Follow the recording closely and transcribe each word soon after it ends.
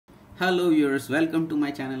Hello viewers, welcome to my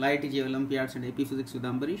channel IITJ Olympiads and AP Physics with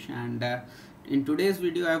Ambarish, and in today's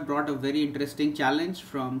video I have brought a very interesting challenge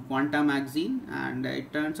from Quanta magazine, and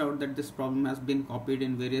it turns out that this problem has been copied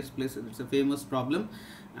in various places. It's a famous problem,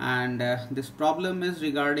 and this problem is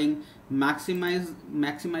regarding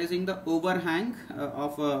maximizing the overhang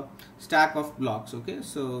of a stack of blocks. Okay,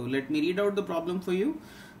 so let me read out the problem for you.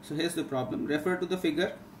 So here's the problem. Refer to the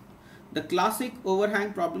figure. The classic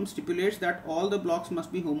overhang problem stipulates that all the blocks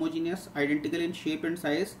must be homogeneous, identical in shape and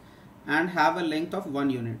size, and have a length of 1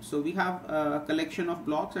 unit. So we have a collection of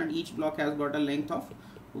blocks and each block has got a length of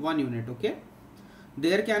 1 unit. Okay.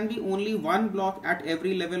 There can be only one block at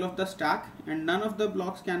every level of the stack, and none of the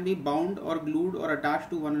blocks can be bound or glued or attached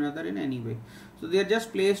to one another in any way. So they are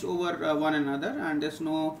just placed over one another, and there's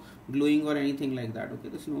no gluing or anything like that. Okay,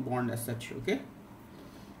 there's no bond as such. Okay.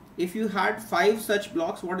 If you had 5 such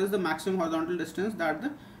blocks, what is the maximum horizontal distance that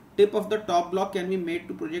the tip of the top block can be made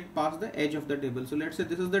to project past the edge of the table? So let's say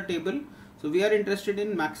this is the table. So we are interested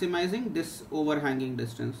in maximizing this overhanging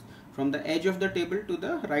distance from the edge of the table to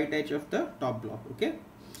the right edge of the top block. Okay.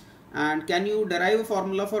 And can you derive a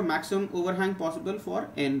formula for maximum overhang possible for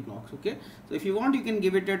n blocks? Okay. So if you want, you can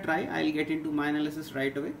give it a try. I'll get into my analysis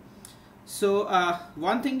right away. So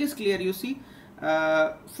one thing is clear, you see.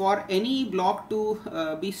 For any block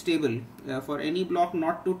to be stable, for any block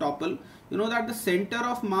not to topple, you know that the center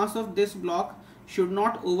of mass of this block should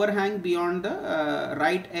not overhang beyond the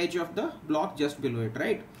right edge of the block just below it,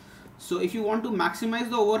 right? So if you want to maximize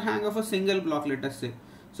the overhang of a single block, let us say,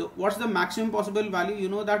 so what's the maximum possible value? You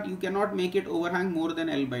know that you cannot make it overhang more than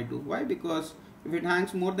L by 2. Why? Because if it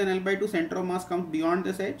hangs more than L by 2, center of mass comes beyond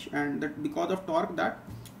this edge, and that because of torque, that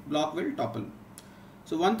block will topple.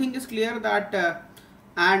 So one thing is clear that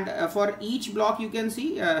for each block you can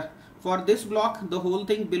see, for this block the whole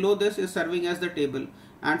thing below this is serving as the table,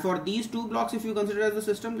 and for these two blocks, if you consider as the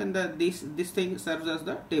system, then this thing serves as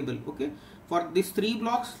the table. Okay, for these 3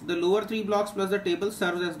 blocks, the lower 3 blocks plus the table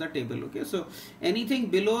serves as the table. Okay, so anything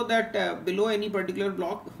below that, below any particular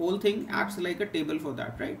block, whole thing acts like a table for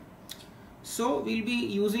that, right? So we'll be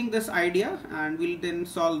using this idea, and we'll then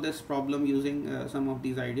solve this problem using some of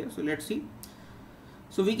these ideas. So let's see.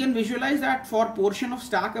 So we can visualize that for portion of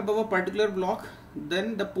stack above a particular block,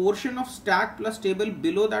 then the portion of stack plus table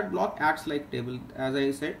below that block acts like table, as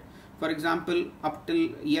I said. For example, up till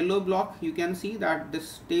yellow block, you can see that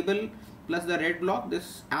this table plus the red block,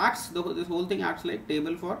 this whole thing acts like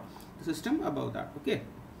table for the system above that. Okay.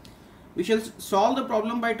 We shall solve the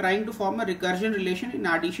problem by trying to form a recursion relation in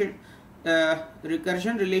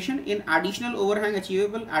additional overhang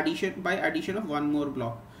achievable by addition of one more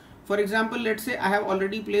block. For example, let's say I have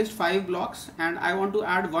already placed 5 blocks and I want to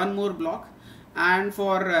add one more block, and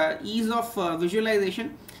for ease of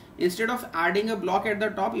visualization, instead of adding a block at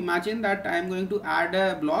the top, imagine that I am going to add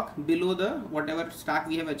a block below the whatever stack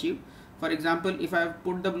we have achieved. For example, if I have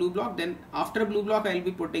put the blue block, then after blue block I will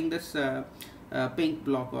be putting this pink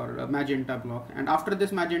block or magenta block, and after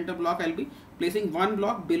this magenta block I'll be placing one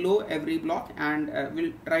block below every block, and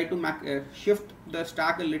we'll try to shift the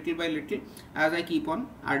stack a little by little as I keep on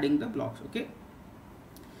adding the blocks. Okay,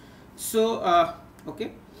 so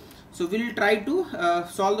so we'll try to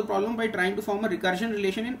solve the problem by trying to form a recursion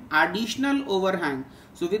relation in additional overhang.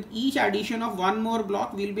 So with each addition of one more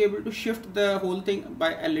block, we'll be able to shift the whole thing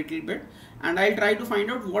by a little bit, and I'll try to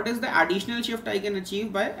find out what is the additional shift I can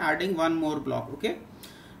achieve by adding one more block. Okay,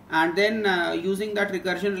 and then using that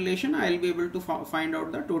recursion relation, I'll be able to find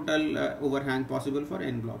out the total overhang possible for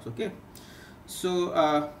n blocks. Okay,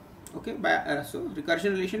 so so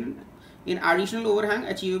recursion relation in additional overhang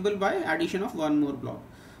achievable by addition of one more block.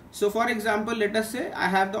 So for example, let us say I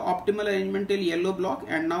have the optimal arrangement till yellow block,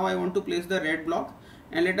 and now I want to place the red block,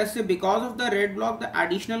 and let us say because of the red block the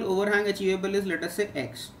additional overhang achievable is, let us say,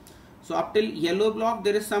 x. So up till yellow block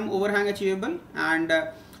there is some overhang achievable, and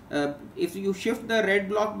if you shift the red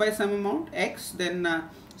block by some amount x, then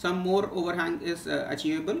some more overhang is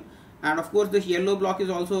achievable, and of course this yellow block is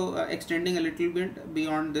also extending a little bit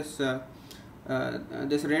beyond this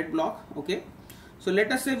this red block. Okay, so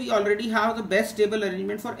let us say we already have the best stable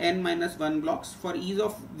arrangement for n minus 1 blocks. For ease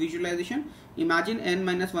of visualization, imagine n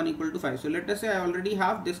minus 1 equal to 5. So let us say I already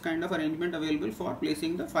have this kind of arrangement available for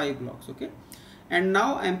placing the 5 blocks. Okay, and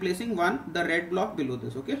now I am placing the red block below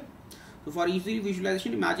this. Okay, so for easy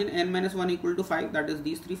visualization, imagine n minus 1 equal to 5, that is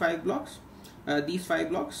these 5 blocks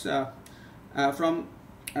from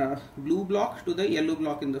blue block to the yellow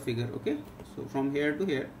block in the figure. Okay, so from here to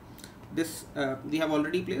here, this we have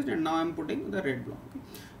already placed, and now I am putting the red block. Okay.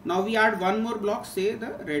 Now we add one more block, say the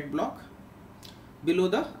red block below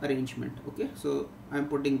the arrangement. Okay, so I am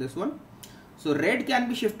putting this one. So red can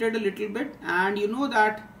be shifted a little bit, and you know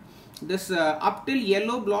that this up till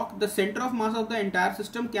yellow block, the center of mass of the entire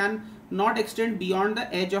system can not extend beyond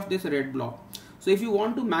the edge of this red block. So if you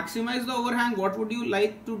want to maximize the overhang, what would you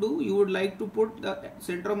like to do? You would like to put the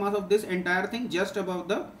center of mass of this entire thing just above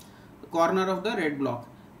the corner of the red block,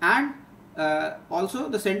 and also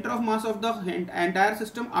the center of mass of the entire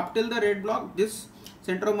system up till the red block, this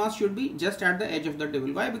center of mass should be just at the edge of the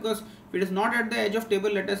table. Why? Because if it is not at the edge of table,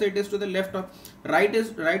 let us say it is to the left of right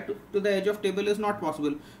to the edge of table is not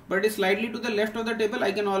possible, but it is slightly to the left of the table,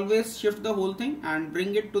 I can always shift the whole thing and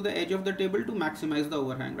bring it to the edge of the table to maximize the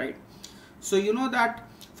overhang, right? So you know that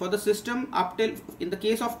for the system up till, in the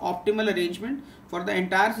case of optimal arrangement, for the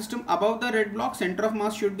entire system above the red block, center of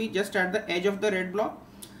mass should be just at the edge of the red block,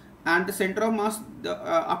 and the center of mass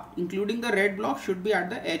including the red block should be at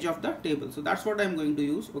the edge of the table. So that's what I'm going to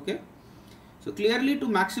use. Okay, so clearly to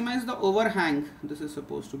maximize the overhang, this is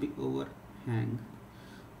supposed to be overhang,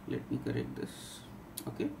 let me correct this.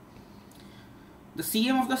 Okay, the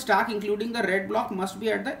CM of the stack including the red block must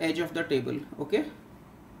be at the edge of the table. Okay,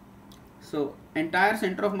 so entire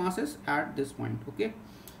center of mass is at this point. Okay,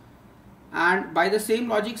 and by the same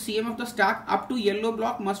logic, CM of the stack up to yellow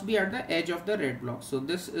block must be at the edge of the red block. So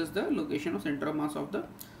this is the location of center of mass of the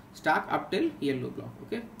stack up till yellow block.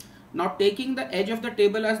 Okay, now taking the edge of the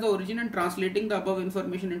table as the origin and translating the above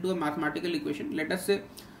information into a mathematical equation, let us say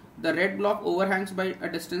the red block overhangs by a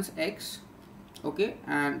distance x. Okay,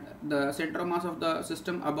 and the center of mass of the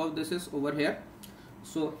system above this is over here.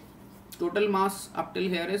 So total mass up till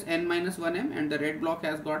here is n minus 1 m, and the red block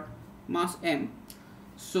has got mass m.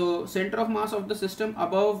 So center of mass of the system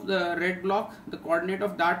above the red block, the coordinate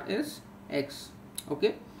of that is x.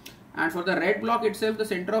 Okay, and for the red block itself, the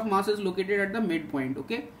center of mass is located at the midpoint.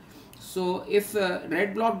 Okay, so if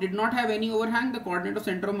red block did not have any overhang, the coordinate of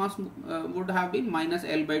center of mass would have been minus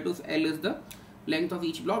L by 2 if L is the length of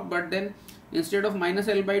each block, but then instead of minus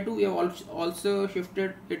L by 2, we have also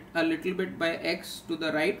shifted it a little bit by x to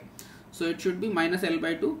the right, so it should be minus L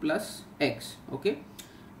by 2 plus x. Okay,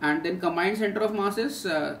 and then combined center of mass is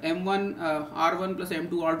m1 r1 plus m2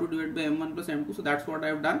 r2 divided by m1 plus m2. So that's what I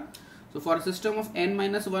have done. So for a system of n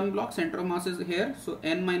minus 1 block, center of mass is here, so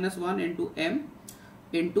n minus 1 into m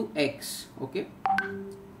into x. Okay,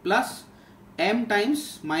 plus m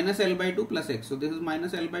times minus L by 2 plus x. So this is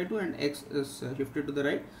minus L by 2 and x is shifted to the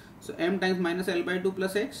right. So m times minus L by 2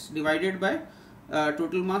 plus x divided by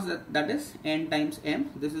total mass, that is n times m.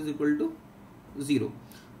 This is equal to 0.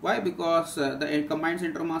 Why? Because the combined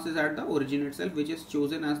center mass is at the origin itself, which is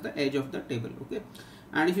chosen as the edge of the table. Okay,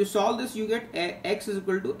 and if you solve this, you get x is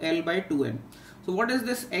equal to L by 2n. So what is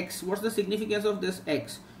this x? What's the significance of this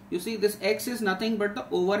x? You see, this x is nothing but the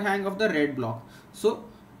overhang of the red block. So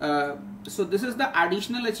so this is the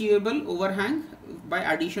additional achievable overhang by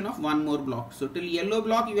addition of one more block. So till yellow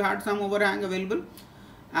block you had some overhang available,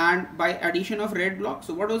 and by addition of red block,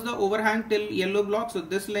 so what was the overhang till yellow block? So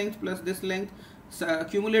this length plus this length,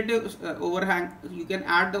 cumulative overhang, you can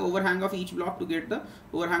add the overhang of each block to get the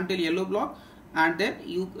overhang till yellow block, and then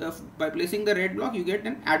you by placing the red block you get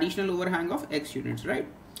an additional overhang of x units, right?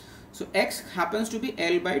 So x happens to be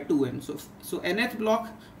L by 2n. So nth block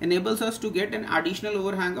enables us to get an additional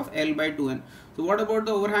overhang of L by 2n. So what about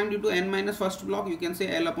the overhang due to n minus first block? You can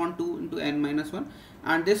say L upon 2 into n minus 1,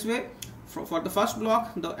 and this way for the first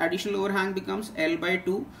block the additional overhang becomes L by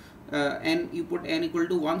 2, n, you put n equal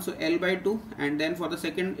to 1, so L by 2, and then for the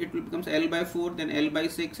second it will becomes L by 4, then L by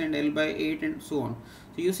 6 and L by 8 and so on.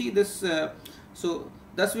 So you see this, so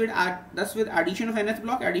thus with addition of nth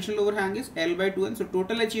block, additional overhang is L by 2n. So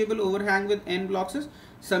total achievable overhang with n blocks is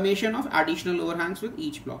summation of additional overhangs with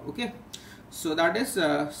each block. Okay, so that is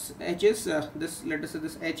h is this, let us say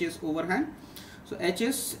this h is overhang. So h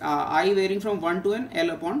is I varying from 1 to n, L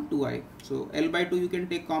upon 2i. So L by 2 you can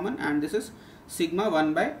take common, and this is sigma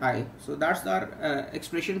 1 by I. So that's our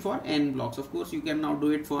expression for n blocks. Of course you can now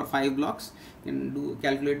do it for 5 blocks, you can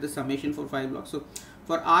calculate the summation for 5 blocks. So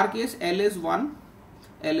for our case L is 1,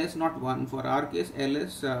 L is not 1. For our case L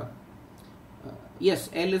is yes,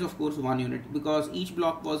 L is of course 1 unit, because each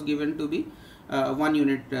block was given to be 1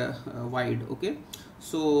 unit wide. Okay,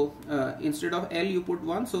 so instead of L you put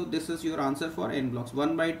 1, so this is your answer for n blocks,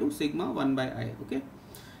 1 by 2 sigma 1 by I. Okay,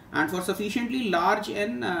 and for sufficiently large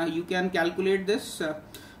n you can calculate this.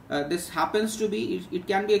 This happens to be, it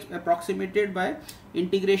can be approximated by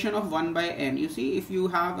integration of 1 by n. You see, if you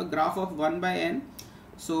have a graph of 1 by n,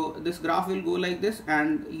 so this graph will go like this,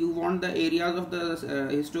 and you want the areas of the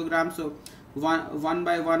histogram, so 1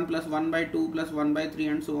 by 1 plus 1 by 2 plus 1 by 3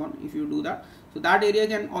 and so on. If you do that, so that area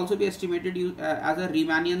can also be estimated as a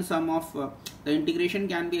Riemannian sum of the integration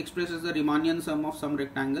can be expressed as the Riemannian sum of some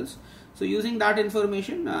rectangles. So using that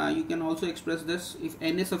information, you can also express this. If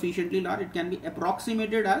n is sufficiently large, it can be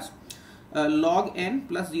approximated as log n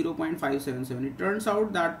plus 0.577. It turns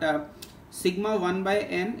out that sigma 1 by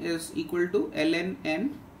n is equal to ln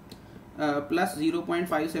n plus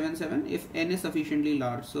 0.577 if n is sufficiently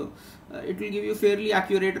large. So it will give you fairly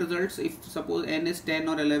accurate results. If suppose n is 10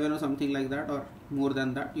 or 11 or something like that, or more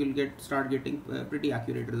than that, you'll start getting pretty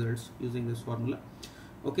accurate results using this formula.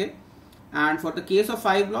 Okay, and for the case of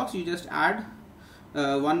 5 blocks, you just add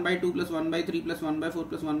 1 by 2 plus 1 by 3 plus 1 by 4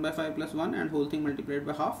 plus 1 by 5 plus 1 and whole thing multiplied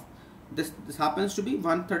by half. This happens to be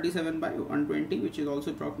 137 by 120, which is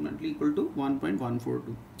also approximately equal to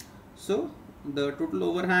 1.142. So the total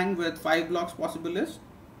overhang with 5 blocks possible is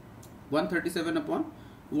 137 upon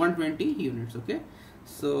 120 units. Okay,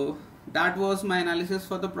 so that was my analysis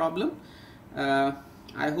for the problem.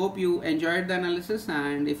 I hope you enjoyed the analysis,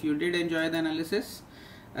 and if you did enjoy the analysis,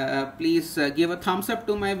 please give a thumbs up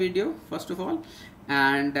to my video first of all,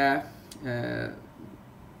 and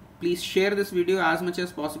please share this video as much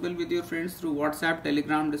as possible with your friends through WhatsApp,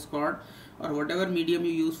 Telegram, Discord, or whatever medium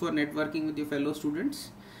you use for networking with your fellow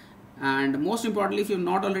students. And most importantly, if you have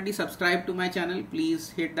not already subscribed to my channel,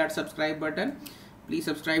 please hit that subscribe button. Please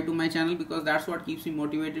subscribe to my channel, because that's what keeps me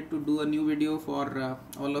motivated to do a new video for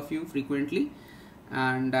all of you frequently.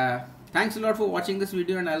 And thanks a lot for watching this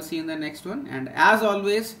video, and I'll see you in the next one. And as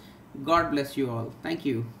always, God bless you all. Thank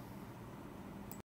you.